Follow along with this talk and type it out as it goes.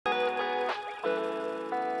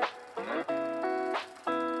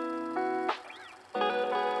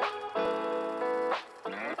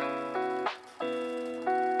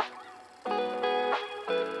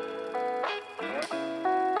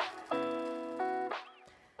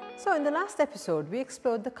So in the last episode, we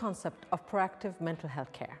explored the concept of proactive mental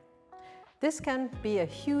health care. This can be a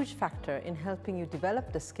huge factor in helping you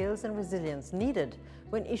develop the skills and resilience needed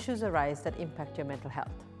when issues arise that impact your mental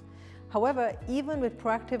health. However, even with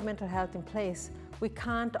proactive mental health in place, we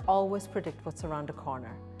can't always predict what's around the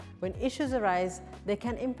corner. When issues arise, they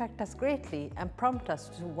can impact us greatly and prompt us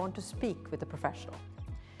to want to speak with a professional.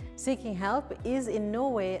 Seeking help is in no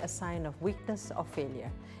way a sign of weakness or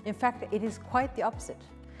failure. In fact, it is quite the opposite.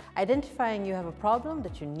 Identifying you have a problem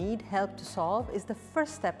that you need help to solve is the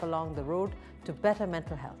first step along the road to better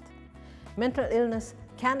mental health. Mental illness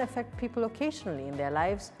can affect people occasionally in their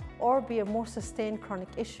lives or be a more sustained chronic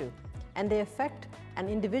issue, and they affect an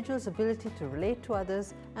individual's ability to relate to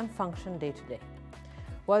others and function day to day.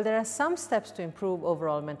 While there are some steps to improve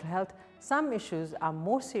overall mental health, some issues are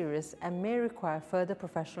more serious and may require further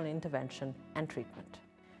professional intervention and treatment.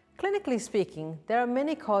 Clinically speaking, there are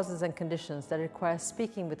many causes and conditions that require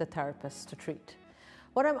speaking with a therapist to treat.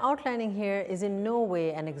 What I'm outlining here is in no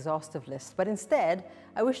way an exhaustive list, but instead,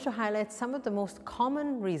 I wish to highlight some of the most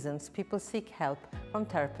common reasons people seek help from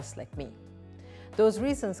therapists like me. Those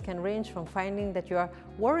reasons can range from finding that you are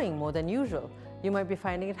worrying more than usual. You might be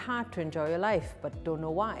finding it hard to enjoy your life, but don't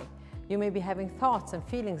know why. You may be having thoughts and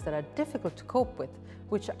feelings that are difficult to cope with,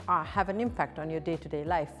 which have an impact on your day-to-day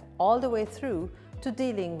life, all the way through to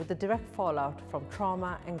dealing with the direct fallout from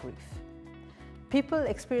trauma and grief. People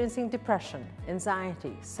experiencing depression,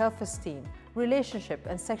 anxiety, self-esteem, relationship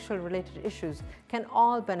and sexual-related issues can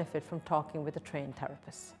all benefit from talking with a trained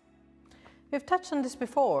therapist. We've touched on this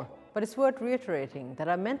before, but it's worth reiterating that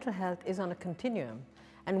our mental health is on a continuum,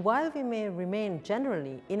 and while we may remain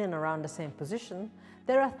generally in and around the same position,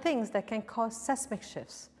 there are things that can cause seismic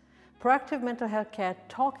shifts. Proactive mental health care,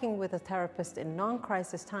 talking with a therapist in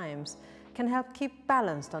non-crisis times, can help keep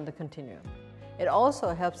balanced on the continuum. It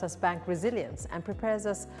also helps us bank resilience and prepares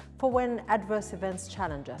us for when adverse events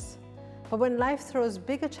challenge us. But when life throws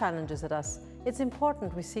bigger challenges at us, it's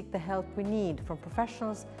important we seek the help we need from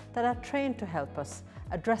professionals that are trained to help us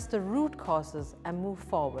address the root causes and move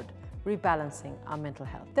forward, rebalancing our mental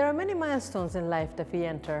health. There are many milestones in life that we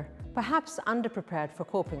enter, perhaps underprepared for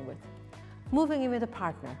coping with. Moving in with a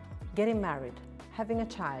partner, getting married, having a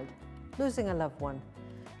child, losing a loved one,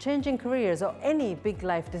 changing careers or any big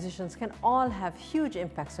life decisions can all have huge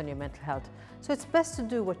impacts on your mental health. So it's best to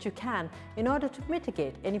do what you can in order to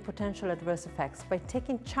mitigate any potential adverse effects by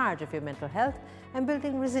taking charge of your mental health and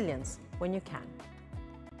building resilience when you can.